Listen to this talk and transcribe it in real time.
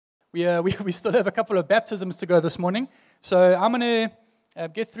We still have a couple of baptisms to go this morning, so I'm going to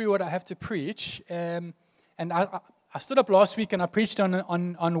get through what I have to preach. And I stood up last week and I preached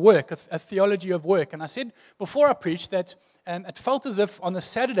on work, a theology of work. And I said before I preached that it felt as if on the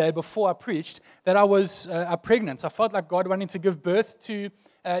Saturday before I preached that I was pregnant. I felt like God wanted to give birth to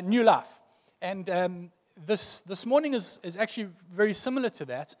new life. And this morning is actually very similar to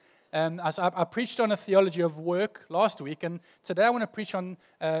that. I preached on a theology of work last week, and today I want to preach on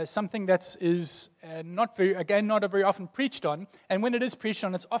something that is not a very often preached on, and when it is preached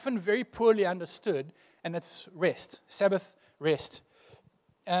on, it's often very poorly understood, and it's rest, Sabbath rest.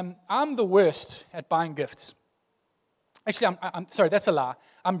 I'm the worst at buying gifts. Actually, I'm sorry, that's a lie.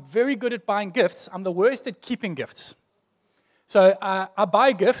 I'm very good at buying gifts. I'm the worst at keeping gifts. So I buy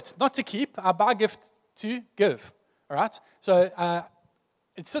a gift, not to keep, I buy a gift to give, all right? So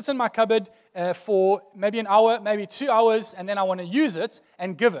it sits in my cupboard for maybe an hour, maybe 2 hours, and then I want to use it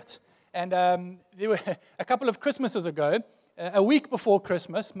and give it. And there were a couple of Christmases ago, a week before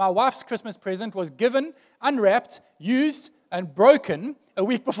Christmas, my wife's Christmas present was given, unwrapped, used, and broken a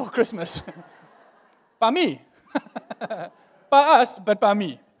week before Christmas. By me. By us, but by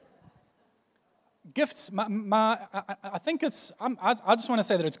me. Gifts, I think it's, I just want to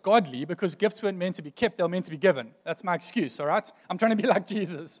say that it's godly because gifts weren't meant to be kept, they were meant to be given. That's my excuse, all right? I'm trying to be like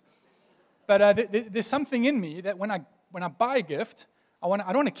Jesus. But there's something in me that when I buy a gift, I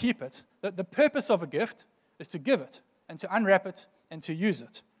don't want to keep it. The purpose of a gift is to give it and to unwrap it and to use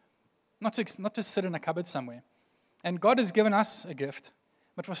it, not to sit in a cupboard somewhere. And God has given us a gift,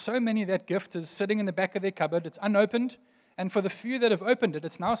 but for so many that gift is sitting in the back of their cupboard, it's unopened. And for the few that have opened it,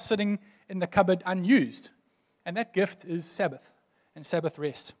 it's now sitting in the cupboard unused. And that gift is Sabbath and Sabbath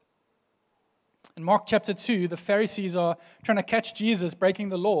rest. In Mark chapter 2, the Pharisees are trying to catch Jesus breaking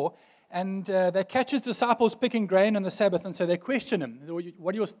the law. And they catch his disciples picking grain on the Sabbath. And so they question him,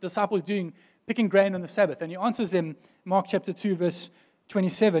 what are your disciples doing picking grain on the Sabbath? And he answers them, Mark chapter 2, verse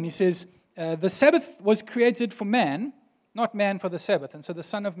 27. He says, the Sabbath was created for man, not man for the Sabbath. And so the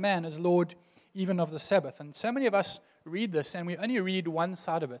Son of Man is Lord even of the Sabbath. And so many of us read this, and we only read one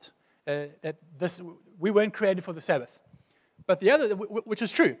side of it, that we weren't created for the Sabbath. But the other, which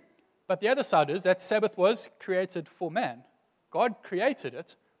is true, but the other side is that Sabbath was created for man. God created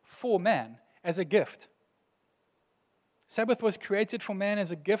it for man as a gift. Sabbath was created for man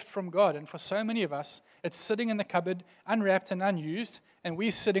as a gift from God, and for so many of us, it's sitting in the cupboard, unwrapped and unused, and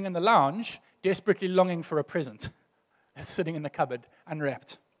we're sitting in the lounge, desperately longing for a present. It's sitting in the cupboard,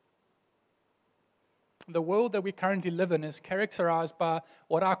 unwrapped. The world that we currently live in is characterized by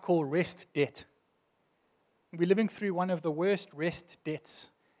what I call rest debt. We're living through one of the worst rest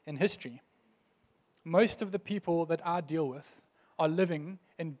debts in history. Most of the people that I deal with are living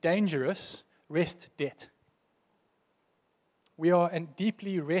in dangerous rest debt. We are a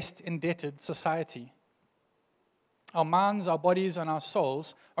deeply rest-indebted society. Our minds, our bodies, and our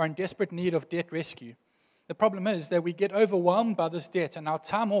souls are in desperate need of debt rescue. The problem is that we get overwhelmed by this debt, and our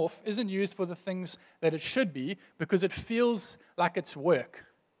time off isn't used for the things that it should be because it feels like it's work.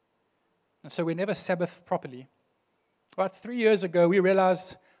 And so we never Sabbath properly. About 3 years ago, we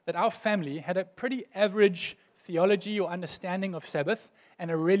realized that our family had a pretty average theology or understanding of Sabbath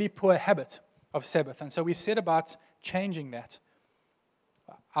and a really poor habit of Sabbath. And so we set about changing that.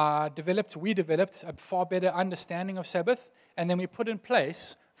 We developed a far better understanding of Sabbath, and then we put in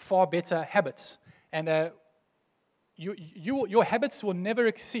place far better habits. And your habits will never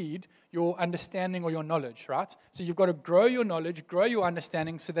exceed your understanding or your knowledge, right? So you've got to grow your knowledge, grow your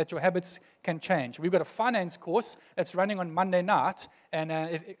understanding so that your habits can change. We've got a finance course that's running on Monday night,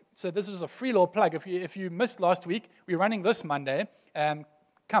 and so this is a free little plug. If you missed last week, we're running this Monday.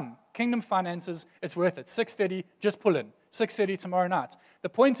 Come, Kingdom Finances, it's worth it. 6:30, just pull in. 6:30 tomorrow night. The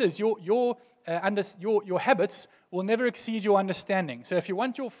point is your habits will never exceed your understanding. So if you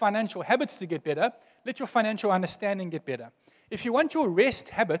want your financial habits to get better, let your financial understanding get better. If you want your rest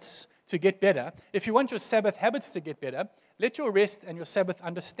habits to get better, if you want your Sabbath habits to get better, let your rest and your Sabbath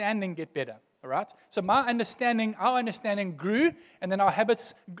understanding get better. All right? So our understanding grew, and then our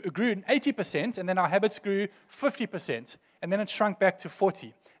habits grew 80%, and then our habits grew 50%, and then it shrunk back to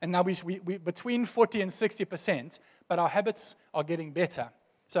 40%. And now we between 40 and 60%, but our habits are getting better.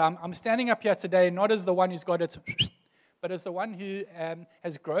 So I'm standing up here today not as the one who's got it, but as the one who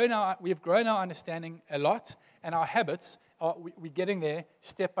we've grown our understanding a lot, and our habits, we're getting there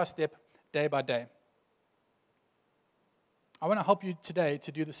step by step, day by day. I want to help you today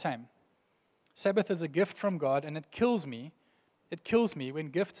to do the same. Sabbath is a gift from God, and it kills me when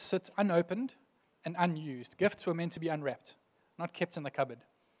gifts sit unopened and unused. Gifts were meant to be unwrapped, not kept in the cupboard.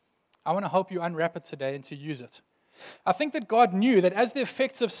 I want to help you unwrap it today and to use it. I think that God knew that as the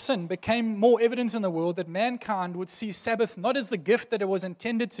effects of sin became more evident in the world, that mankind would see Sabbath not as the gift that it was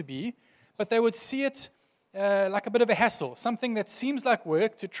intended to be, but they would see it like a bit of a hassle, something that seems like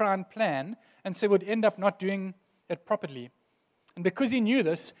work to try and plan, and so would end up not doing it properly. And because he knew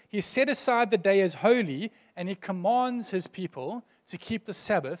this, he set aside the day as holy, and he commands his people to keep the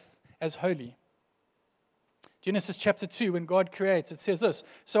Sabbath as holy. Genesis chapter 2, when God creates, it says this: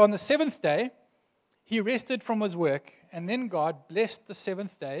 "So on the seventh day, he rested from his work, and then God blessed the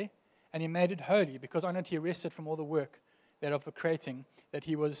seventh day, and he made it holy, because on it he rested from all the work that of the creating that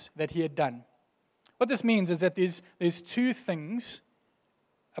he had done." What this means is that there's two things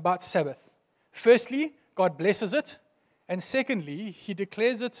about Sabbath. Firstly, God blesses it, and secondly, he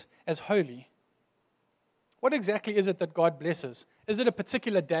declares it as holy. What exactly is it that God blesses? Is it a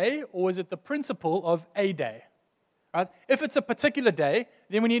particular day, or is it the principle of a day? Right? If it's a particular day,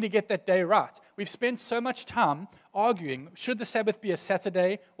 then we need to get that day right. We've spent so much time arguing, should the Sabbath be a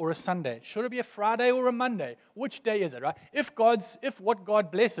Saturday or a Sunday? Should it be a Friday or a Monday? Which day is it, right? If what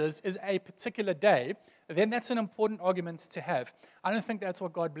God blesses is a particular day, then that's an important argument to have. I don't think that's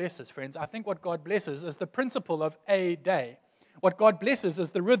what God blesses, friends. I think what God blesses is the principle of a day. What God blesses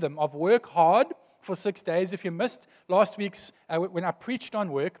is the rhythm of work hard for 6 days. If you missed last week's, when I preached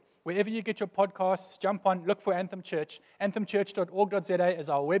on work, wherever you get your podcasts, jump on, look for Anthem Church. AnthemChurch.org.za is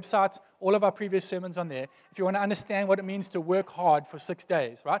our website. All of our previous sermons on there. If you want to understand what it means to work hard for 6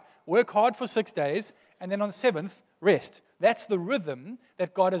 days, right? Work hard for 6 days, and then on the seventh, rest. That's the rhythm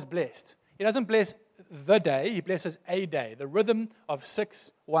that God has blessed. He doesn't bless the day, he blesses a day. The rhythm of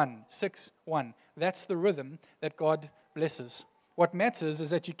 6-1, 6-1. That's the rhythm that God blesses. What matters is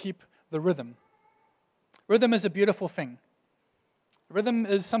that you keep the rhythm. Rhythm is a beautiful thing. Rhythm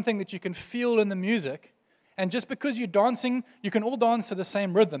is something that you can feel in the music. And just because you're dancing, you can all dance to the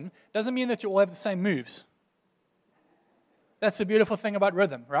same rhythm, doesn't mean that you all have the same moves. That's the beautiful thing about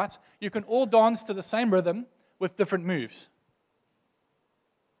rhythm, right? You can all dance to the same rhythm with different moves.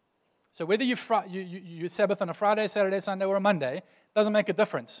 So whether you Sabbath on a Friday, Saturday, Sunday, or a Monday, doesn't make a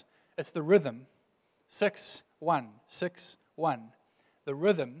difference. It's the rhythm. 6-1, 6-1. The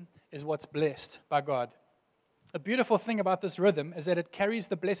rhythm is what's blessed by God. The beautiful thing about this rhythm is that it carries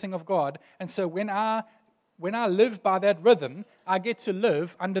the blessing of God. And so when I live by that rhythm, I get to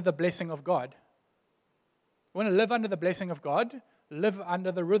live under the blessing of God. You want to live under the blessing of God? Live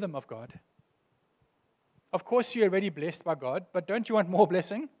under the rhythm of God. Of course, you're already blessed by God, but don't you want more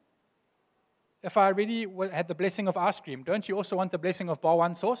blessing? If I already had the blessing of ice cream, don't you also want the blessing of bar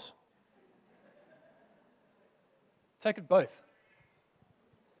one sauce? Take it both.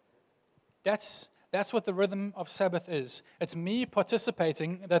 That's what the rhythm of Sabbath is. It's me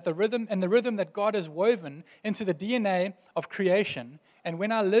participating that the rhythm that God has woven into the DNA of creation. And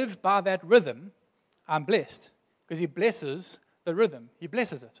when I live by that rhythm, I'm blessed because he blesses the rhythm. He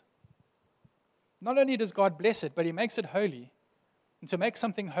blesses it. Not only does God bless it, but he makes it holy. And to make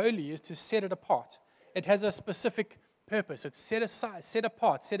something holy is to set it apart. It has a specific purpose. It's set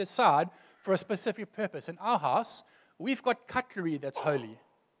aside for a specific purpose. In our house, we've got cutlery that's holy.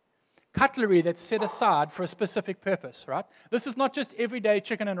 Cutlery that's set aside for a specific purpose, right? This is not just everyday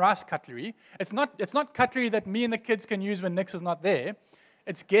chicken and rice cutlery. It's not cutlery that me and the kids can use when Nix is not there.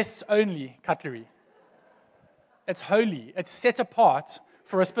 It's guests-only cutlery. It's holy. It's set apart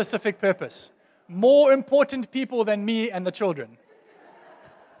for a specific purpose. More important people than me and the children.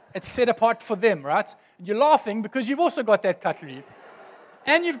 It's set apart for them, right? You're laughing because you've also got that cutlery.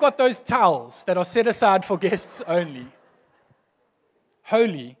 And you've got those towels that are set aside for guests only.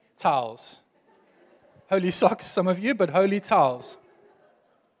 Holy towels. Holy socks, some of you, but holy towels.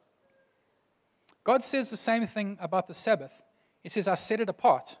 God says the same thing about the Sabbath. He says, I set it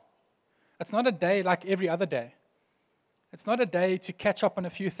apart. It's not a day like every other day. It's not a day to catch up on a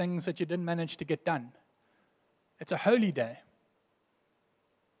few things that you didn't manage to get done. It's a holy day.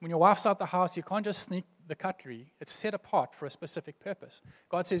 When your wife's out the house, you can't just sneak the cutlery. It's set apart for a specific purpose.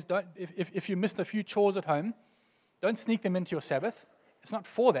 God says, if you missed a few chores at home, don't sneak them into your Sabbath. It's not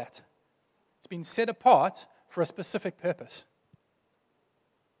for that. It's been set apart for a specific purpose.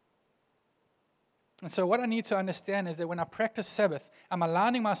 And so what I need to understand is that when I practice Sabbath, I'm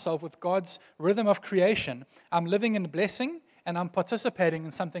aligning myself with God's rhythm of creation. I'm living in blessing, and I'm participating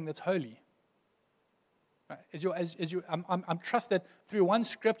in something that's holy. I'm trust that through one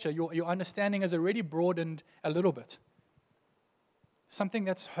scripture, your understanding has already broadened a little bit. Something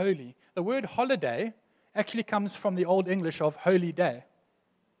that's holy. The word holiday actually comes from the Old English of holy day.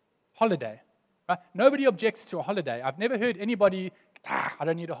 Holiday. Right? Nobody objects to a holiday. I've never heard anybody, I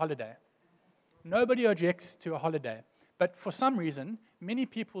don't need a holiday. Nobody objects to a holiday. But for some reason, many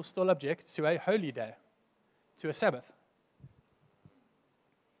people still object to a holy day. to a Sabbath.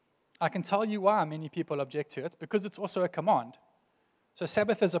 I can tell you why many people object to it, because it's also a command. So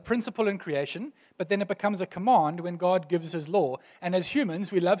Sabbath is a principle in creation, but then it becomes a command when God gives his law. And as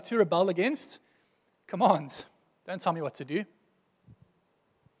humans, we love to rebel against commands. Don't tell me what to do.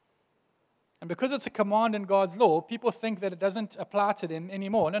 And because it's a command in God's law, people think that it doesn't apply to them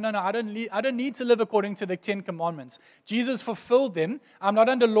anymore. No, I don't need to live according to the 10 commandments. Jesus fulfilled them. I'm not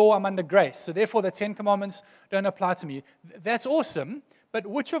under law, I'm under grace. So therefore, the 10 commandments don't apply to me. That's awesome, but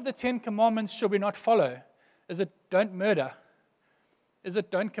which of the 10 commandments should we not follow? Is it don't murder? Is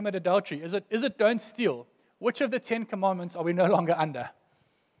it don't commit adultery? Is it don't steal? Which of the 10 commandments are we no longer under?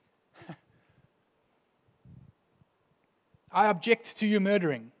 I object to you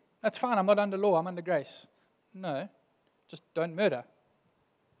murdering. That's fine, I'm not under law, I'm under grace. No, just don't murder.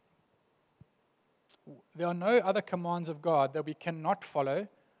 There are no other commands of God that we cannot follow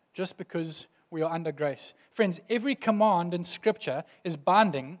just because we are under grace. Friends, every command in Scripture is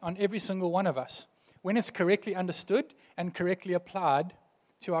binding on every single one of us when it's correctly understood and correctly applied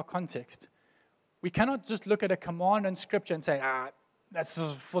to our context. We cannot just look at a command in Scripture and say,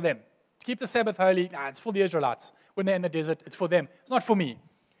 that's for them. To keep the Sabbath holy, it's for the Israelites. When they're in the desert, it's for them. It's not for me.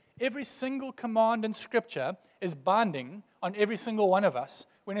 Every single command in Scripture is binding on every single one of us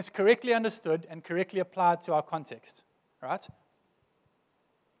when it's correctly understood and correctly applied to our context, right?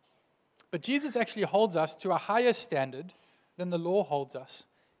 But Jesus actually holds us to a higher standard than the law holds us.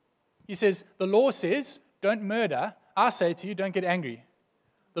 He says, the law says, don't murder. I say to you, don't get angry.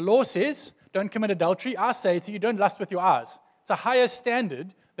 The law says, don't commit adultery. I say to you, don't lust with your eyes. It's a higher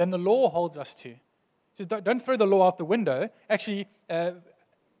standard than the law holds us to. He says, don't throw the law out the window. Actually,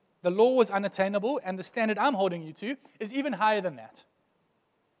 the law was unattainable, and the standard I'm holding you to is even higher than that.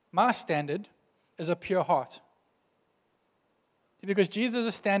 My standard is a pure heart. See, because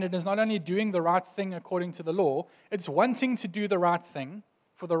Jesus' standard is not only doing the right thing according to the law, it's wanting to do the right thing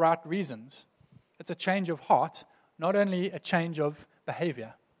for the right reasons. It's a change of heart, not only a change of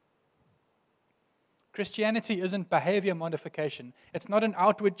behavior. Christianity isn't behavior modification. It's not an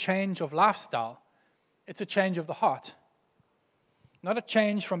outward change of lifestyle. It's a change of the heart. Not a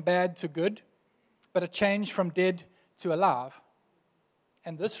change from bad to good, but a change from dead to alive.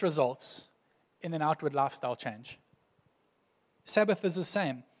 And this results in an outward lifestyle change. Sabbath is the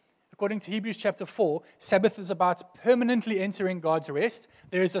same. According to Hebrews chapter 4, Sabbath is about permanently entering God's rest.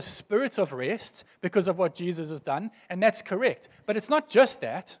 There is a spirit of rest because of what Jesus has done, and that's correct. But it's not just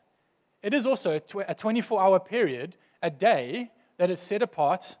that. It is also a 24-hour period, a day, that is set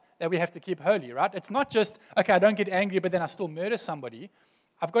apart that we have to keep holy, right? It's not just, okay, I don't get angry, but then I still murder somebody.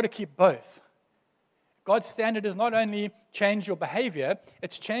 I've got to keep both. God's standard is not only change your behavior,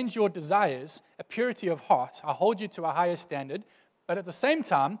 it's change your desires, a purity of heart. I hold you to a higher standard, but at the same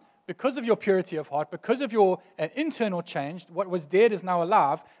time, because of your purity of heart, because of your internal change, what was dead is now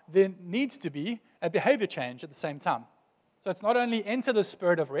alive, there needs to be a behavior change at the same time. So it's not only enter the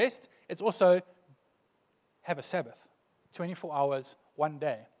spirit of rest, it's also have a Sabbath, 24 hours, one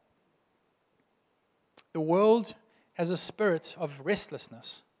day. The world has a spirit of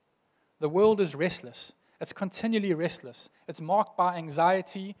restlessness. The world is restless. It's continually restless. It's marked by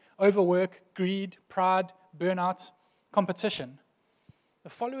anxiety, overwork, greed, pride, burnout, competition. The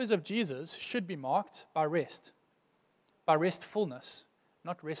followers of Jesus should be marked by rest, by restfulness,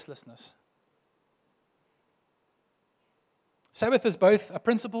 not restlessness. Sabbath is both a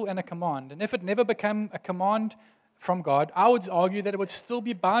principle and a command. And if it never became a command from God, I would argue that it would still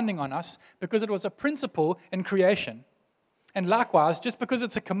be binding on us because it was a principle in creation. And likewise, just because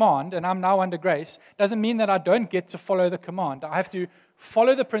it's a command and I'm now under grace, doesn't mean that I don't get to follow the command. I have to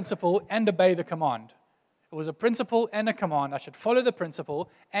follow the principle and obey the command. It was a principle and a command. I should follow the principle,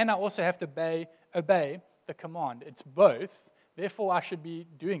 and I also have to obey the command. It's both. Therefore, I should be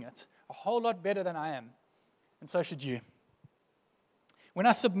doing it a whole lot better than I am. And so should you. When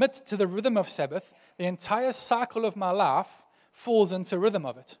I submit to the rhythm of Sabbath, the entire cycle of my life falls into rhythm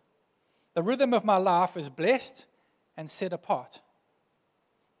of it. The rhythm of my life is blessed and set apart.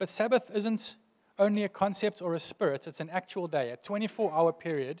 But Sabbath isn't only a concept or a spirit, it's an actual day, a 24-hour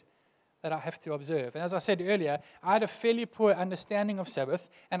period that I have to observe. And as I said earlier, I had a fairly poor understanding of Sabbath,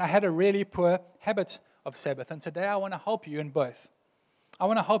 and I had a really poor habit of Sabbath. And today I want to help you in both. I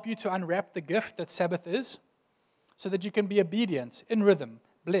want to help you to unwrap the gift that Sabbath is, so that you can be obedient, in rhythm,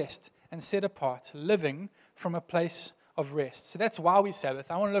 blessed, and set apart, living from a place of rest. So that's why we Sabbath.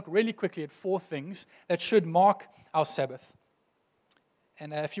 I want to look really quickly at 4 things that should mark our Sabbath.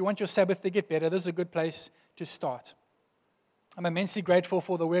 And if you want your Sabbath to get better, this is a good place to start. I'm immensely grateful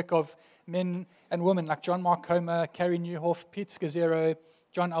for the work of men and women like John Mark Comer, Carrie Newhoff, Pete Scazzero,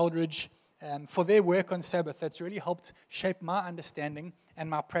 John Aldridge, for their work on Sabbath that's really helped shape my understanding and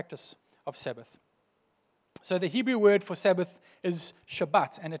my practice of Sabbath. So the Hebrew word for Sabbath is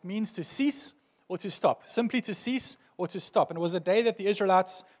Shabbat, and it means to cease or to stop, simply to cease or to stop. And it was a day that the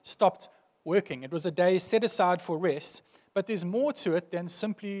Israelites stopped working. It was a day set aside for rest, but there's more to it than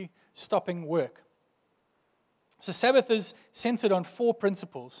simply stopping work. So Sabbath is centered on 4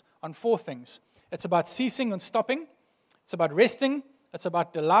 principles, on 4 things. It's about ceasing and stopping. It's about resting. It's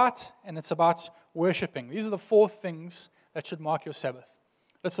about delight. And it's about worshiping. These are the 4 things that should mark your Sabbath.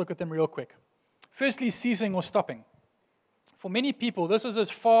 Let's look at them real quick. Firstly, ceasing or stopping. For many people, this is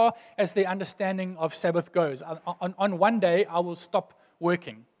as far as their understanding of Sabbath goes. On one day, I will stop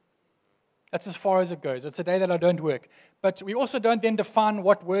working. That's as far as it goes. It's a day that I don't work. But we also don't then define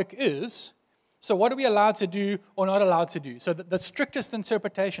what work is. So what are we allowed to do or not allowed to do? So the strictest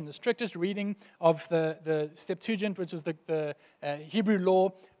interpretation, the strictest reading of the Septuagint, which is the Hebrew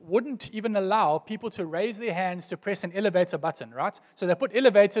law, wouldn't even allow people to raise their hands to press an elevator button, right? So they put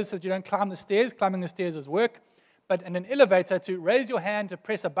elevators so that you don't climb the stairs. Climbing the stairs is work. But in an elevator, to raise your hand to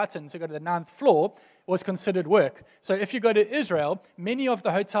press a button to go to the 9th floor was considered work. So if you go to Israel, many of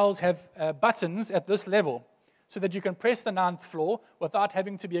the hotels have buttons at this level, so that you can press the 9th floor without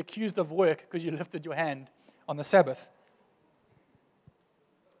having to be accused of work because you lifted your hand on the Sabbath.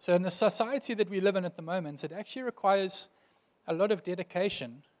 So in the society that we live in at the moment, it actually requires a lot of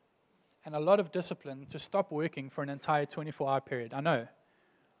dedication and a lot of discipline to stop working for an entire 24-hour period. I know.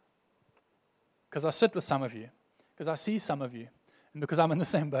 Because I sit with some of you, because I see some of you, and because I'm in the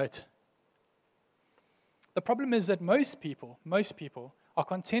same boat. The problem is that most people are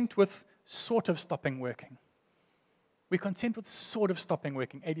content with sort of stopping working. We're content with sort of stopping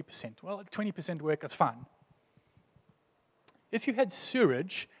working, 80%. Well, 20% work, that's fine. If you had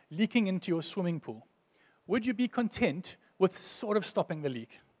sewage leaking into your swimming pool, would you be content with sort of stopping the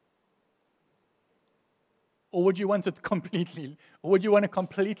leak? Or would you want it completely, or would you want to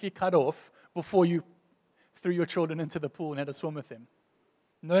completely cut off before you threw your children into the pool and had a swim with them,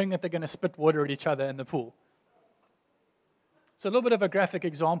 knowing that they're going to spit water at each other in the pool? It's a little bit of a graphic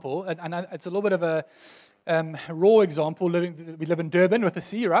example, and it's a little bit of a raw example. We live in Durban with the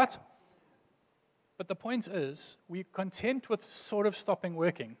sea, right? But the point is, we're content with sort of stopping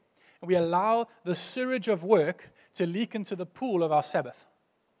working, and we allow the sewage of work to leak into the pool of our Sabbath.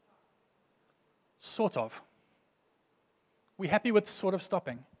 Sort of. We're happy with sort of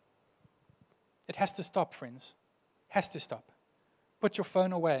stopping. It has to stop, friends. It has to stop. Put your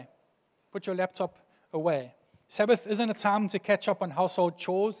phone away. Put your laptop away. Sabbath isn't a time to catch up on household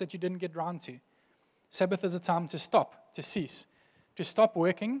chores that you didn't get round to. Sabbath is a time to stop, to cease, to stop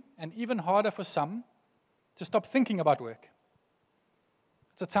working, and even harder for some, to stop thinking about work.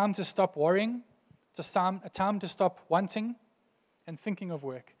 It's a time to stop worrying. It's a time to stop wanting and thinking of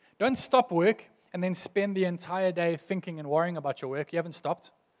work. Don't stop work and then spend the entire day thinking and worrying about your work. You haven't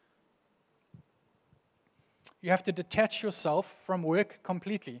stopped. You have to detach yourself from work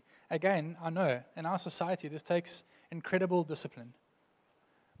completely. Again, I know, in our society, this takes incredible discipline.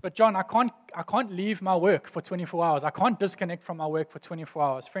 But John, I can't leave my work for 24 hours. I can't disconnect from my work for 24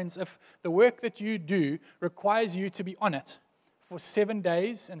 hours. Friends, if the work that you do requires you to be on it for 7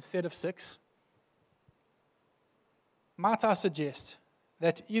 days instead of 6, might I suggest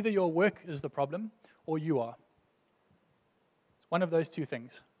that either your work is the problem or you are. It's one of those 2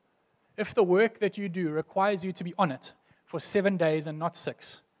 things. If the work that you do requires you to be on it for 7 days and not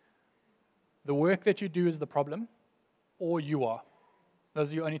 6, the work that you do is the problem, or you are.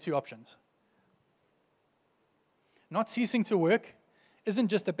 Those are your only 2 options. Not ceasing to work isn't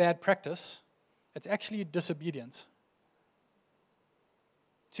just a bad practice, it's actually disobedience.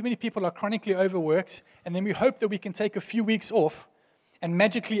 Too many people are chronically overworked, and then we hope that we can take a few weeks off, and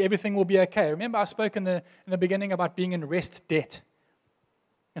magically everything will be okay. Remember I spoke in the beginning about being in rest debt.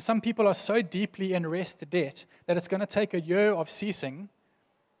 And some people are so deeply in rest debt that it's going to take a year of ceasing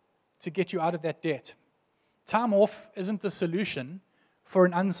to get you out of that debt. Time off isn't the solution for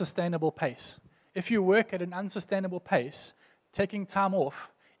an unsustainable pace. If you work at an unsustainable pace, taking time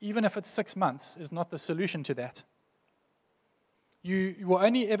off, even if it's 6 months, is not the solution to that. You will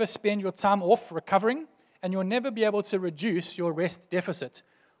only ever spend your time off recovering, and you'll never be able to reduce your rest deficit.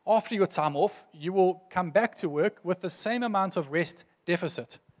 After your time off, you will come back to work with the same amount of rest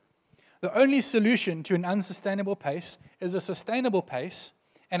deficit. The only solution to an unsustainable pace is a sustainable pace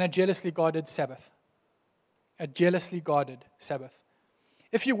and a jealously guarded Sabbath. A jealously guarded Sabbath.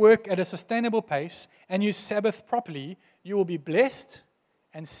 If you work at a sustainable pace and you Sabbath properly, you will be blessed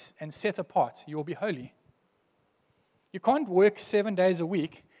and set apart. You will be holy. You can't work 7 days a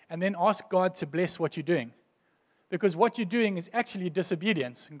week and then ask God to bless what you're doing. Because what you're doing is actually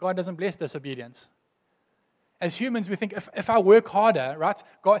disobedience, and God doesn't bless disobedience. As humans, we think if I work harder, right?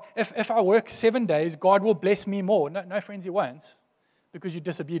 God, if I work 7 days, God will bless me more. No, friends, He won't, because you're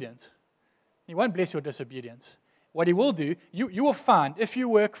disobedient. He won't bless your disobedience. What He will do, you will find if you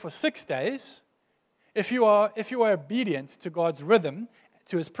work for 6 days, if you are obedient to God's rhythm,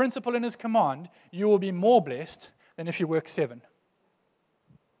 to His principle and His command, you will be more blessed than if you work 7.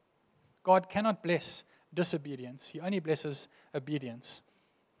 God cannot bless disobedience. He only blesses obedience.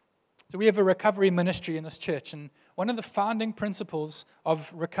 So we have a recovery ministry in this church, and one of the founding principles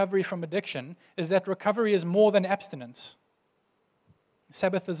of recovery from addiction is that recovery is more than abstinence.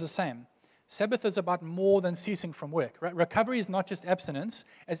 Sabbath is the same. Sabbath is about more than ceasing from work. Right? Recovery is not just abstinence,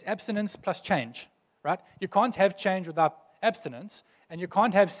 it's abstinence plus change. Right? You can't have change without abstinence, and you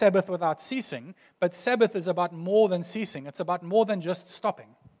can't have Sabbath without ceasing, but Sabbath is about more than ceasing. It's about more than just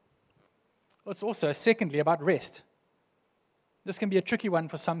stopping. It's also, secondly, about rest. This can be a tricky one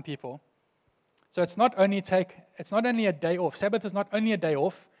for some people. So it's not only a day off. Sabbath is not only a day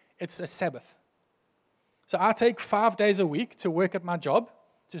off, it's a Sabbath. So I take 5 days a week to work at my job,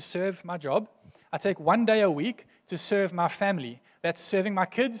 to serve my job. I take 1 day a week to serve my family. That's serving my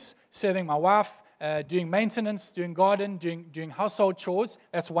kids, serving my wife, doing maintenance, doing garden, doing household chores.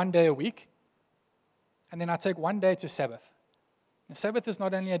 That's 1 day a week. And then I take 1 day to Sabbath. And Sabbath is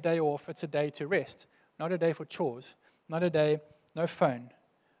not only a day off, it's a day to rest. Not a day for chores. Not a day, no phone,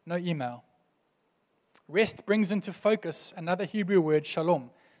 no email. Rest brings into focus another Hebrew word, shalom.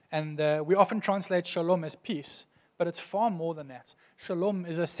 And we often translate shalom as peace, but it's far more than that. Shalom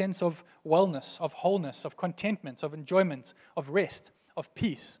is a sense of wellness, of wholeness, of contentment, of enjoyment, of rest, of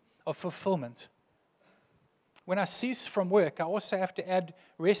peace, of fulfillment. When I cease from work, I also have to add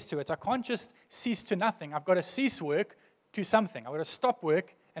rest to it. I can't just cease to nothing. I've got to cease work to something. I've got to stop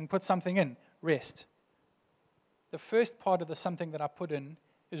work and put something in, rest. The first part of the something that I put in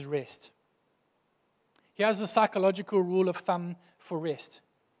is rest. Here's the psychological rule of thumb for rest.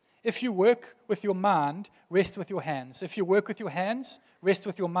 If you work with your mind, rest with your hands. If you work with your hands, rest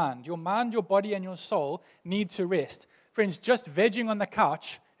with your mind. Your mind, your body, and your soul need to rest. Friends, just vegging on the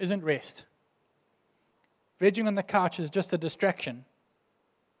couch isn't rest. Vegging on the couch is just a distraction.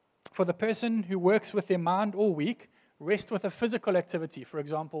 For the person who works with their mind all week, rest with a physical activity, for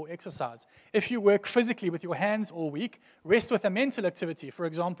example, exercise. If you work physically with your hands all week, rest with a mental activity, for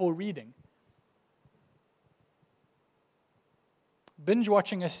example, reading. Binge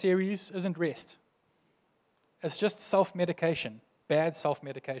watching a series isn't rest. It's just self-medication, bad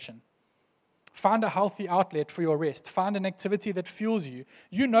self-medication. Find a healthy outlet for your rest. Find an activity that fuels you.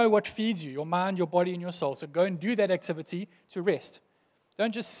 You know what feeds you, your mind, your body, and your soul. So go and do that activity to rest.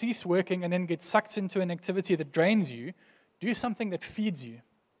 Don't just cease working and then get sucked into an activity that drains you. Do something that feeds you.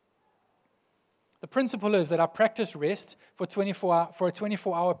 The principle is that I practice rest for a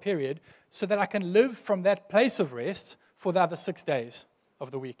 24-hour period so that I can live from that place of rest for the other 6 days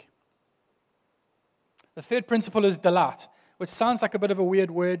of the week. The third principle is delight, which sounds like a bit of a weird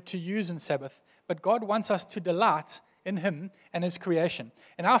word to use in Sabbath, but God wants us to delight in Him and His creation.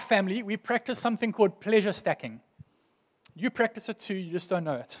 In our family, we practice something called pleasure stacking. You practice it too, you just don't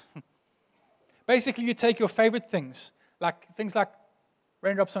know it. Basically, you take your favorite things like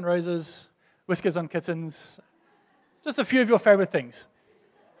raindrops on roses, whiskers on kittens, just a few of your favorite things.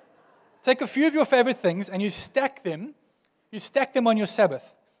 Take a few of your favorite things and you stack them on your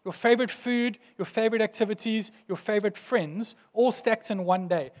Sabbath. Your favorite food, your favorite activities, your favorite friends, all stacked in 1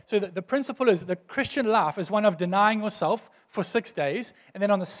 day. So the principle is the Christian life is one of denying yourself for 6 days, and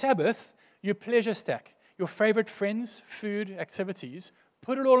then on the Sabbath, you pleasure stack. Your favorite friends, food, activities,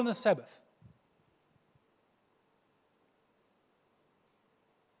 put it all on the Sabbath.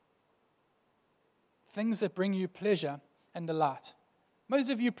 Things that bring you pleasure and delight.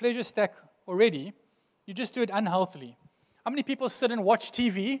 Most of you pleasure stack already, you just do it unhealthily. How many people sit and watch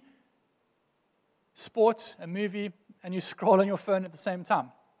TV, sport, a movie, and you scroll on your phone at the same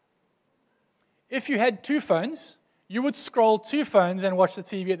time? If you had 2 phones, you would scroll 2 phones and watch the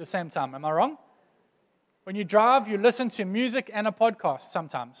TV at the same time. Am I wrong? When you drive, you listen to music and a podcast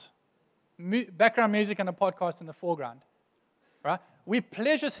sometimes. Background music and a podcast in the foreground. Right? We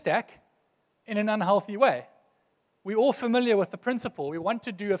pleasure stack in an unhealthy way. We're all familiar with the principle. We want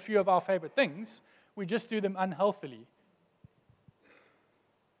to do a few of our favorite things. We just do them unhealthily.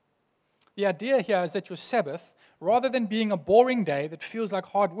 The idea here is that your Sabbath, rather than being a boring day that feels like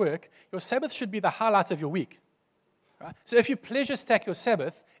hard work, your Sabbath should be the highlight of your week. Right? So if you pleasure stack your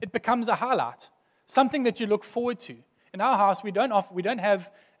Sabbath, it becomes a highlight, something that you look forward to. In our house, we don't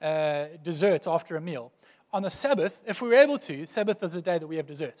have dessert after a meal. On the Sabbath, if we were able to, Sabbath is a day that we have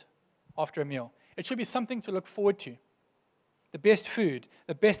dessert after a meal. It should be something to look forward to. The best food,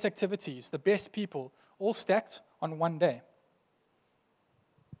 the best activities, the best people, all stacked on one day.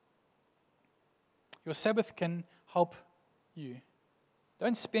 Your Sabbath can help you.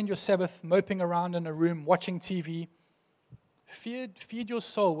 Don't spend your Sabbath moping around in a room watching TV. Feed your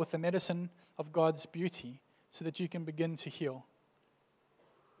soul with the medicine of God's beauty so that you can begin to heal.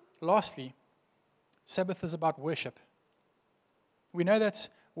 Lastly, Sabbath is about worship. We know that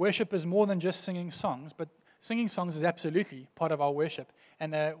worship is more than just singing songs, but singing songs is absolutely part of our worship.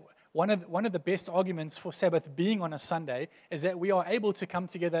 And one of the best arguments for Sabbath being on a Sunday is that we are able to come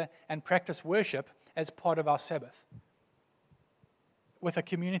together and practice worship as part of our Sabbath with a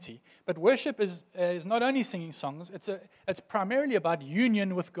community. But worship is not only singing songs, it's primarily about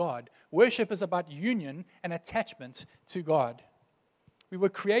union with God. Worship is about union and attachment to God. We were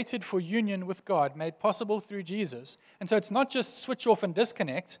created for union with God, made possible through Jesus. And so it's not just switch off and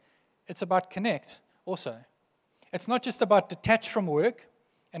disconnect, it's about connect also. It's not just about detach from work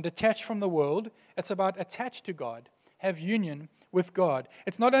and detach from the world, it's about attach to God, have union with God.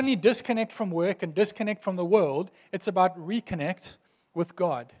 It's not only disconnect from work and disconnect from the world, it's about reconnect with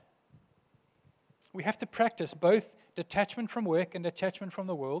God. We have to practice both detachment from work and detachment from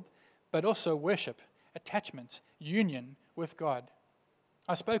the world, but also worship, attachment, union with God.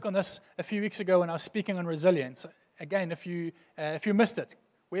 I spoke on this a few weeks ago when I was speaking on resilience. Again, if you missed it,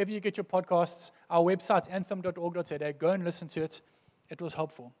 wherever you get your podcasts, our website, anthem.org.za, go and listen to it. It was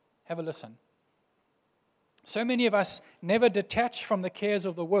helpful. Have a listen. So many of us never detach from the cares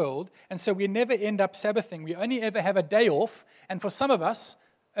of the world, and so we never end up Sabbathing. We only ever have a day off, and for some of us,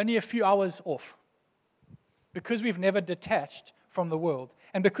 only a few hours off, because we've never detached from the world.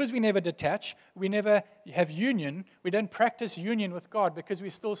 And because we never detach, we never have union, we don't practice union with God because we're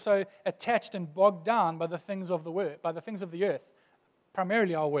still so attached and bogged down by the things of the world, by the things of the earth,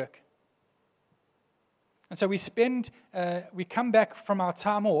 primarily our work. And so we come back from our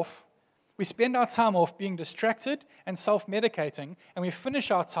time off, we spend our time off being distracted and self-medicating, and we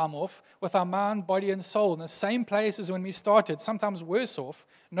finish our time off with our mind, body, and soul in the same place as when we started, sometimes worse off,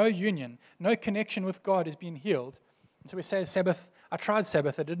 no union, no connection with God is being healed. And so we say, Sabbath, I tried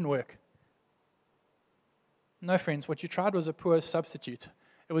Sabbath, it didn't work. No, friends, what you tried was a poor substitute.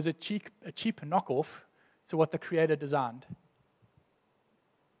 It was a cheap knockoff to what the Creator designed.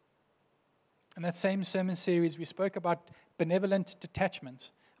 In that same sermon series, we spoke about benevolent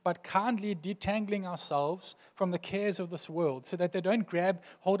detachment, about kindly detangling ourselves from the cares of this world so that they don't grab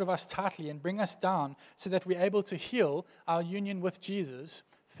hold of us tightly and bring us down so that we're able to heal our union with Jesus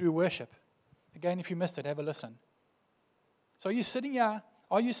through worship. Again, if you missed it, have a listen. So are you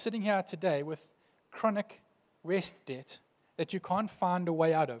sitting here today with chronic rest debt that you can't find a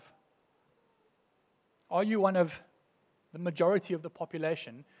way out of? Are you one of the majority of the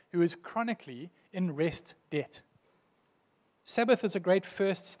population who is chronically in rest debt? Sabbath is a great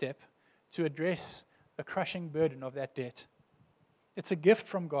first step to address the crushing burden of that debt. It's a gift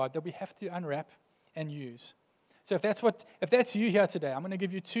from God that we have to unwrap and use. So if that's you here today, I'm going to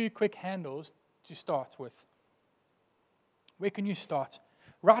give you 2 quick handles to start with. Where can you start?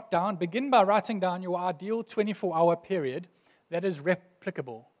 Begin by writing down your ideal 24-hour period that is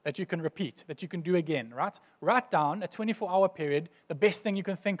replicable, that you can repeat, that you can do again, right? Write down a 24-hour period, the best thing you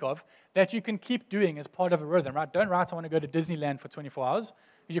can think of, that you can keep doing as part of a rhythm, right? Don't write, I want to go to Disneyland for 24 hours,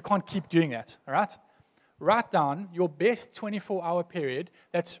 because you can't keep doing that, all right? Write down your best 24-hour period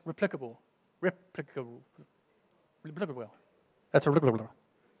that's replicable. That's replicable.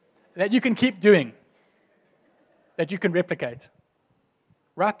 That you can keep doing, that you can replicate.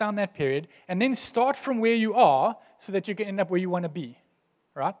 Write down that period, and then start from where you are so that you can end up where you want to be.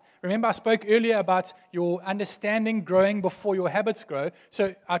 Right? Remember, I spoke earlier about your understanding growing before your habits grow.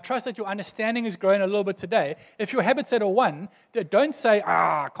 So I trust that your understanding is growing a little bit today. If your habit's at a 1, don't say,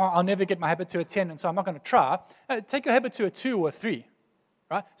 I'll never get my habit to a 10, and so I'm not going to try. Take your habit to a 2 or a 3.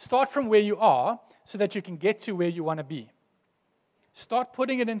 Right? Start from where you are so that you can get to where you want to be. Start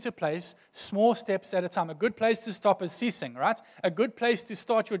putting it into place, small steps at a time. A good place to stop is ceasing, right? A good place to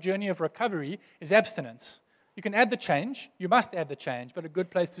start your journey of recovery is abstinence. You can add the change. You must add the change, but a good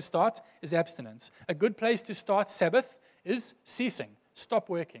place to start is abstinence. A good place to start Sabbath is ceasing. Stop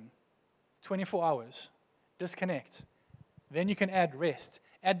working. 24 hours. Disconnect. Then you can add rest,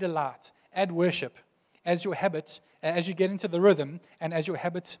 add delight, add worship as your habit, as you get into the rhythm and as your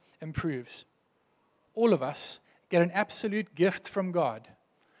habit improves. All of us get an absolute gift from God.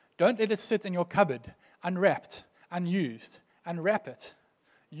 Don't let it sit in your cupboard, unwrapped, unused. Unwrap it.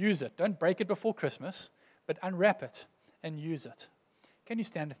 Use it. Don't break it before Christmas, but unwrap it and use it. Can you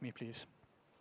stand with me, please?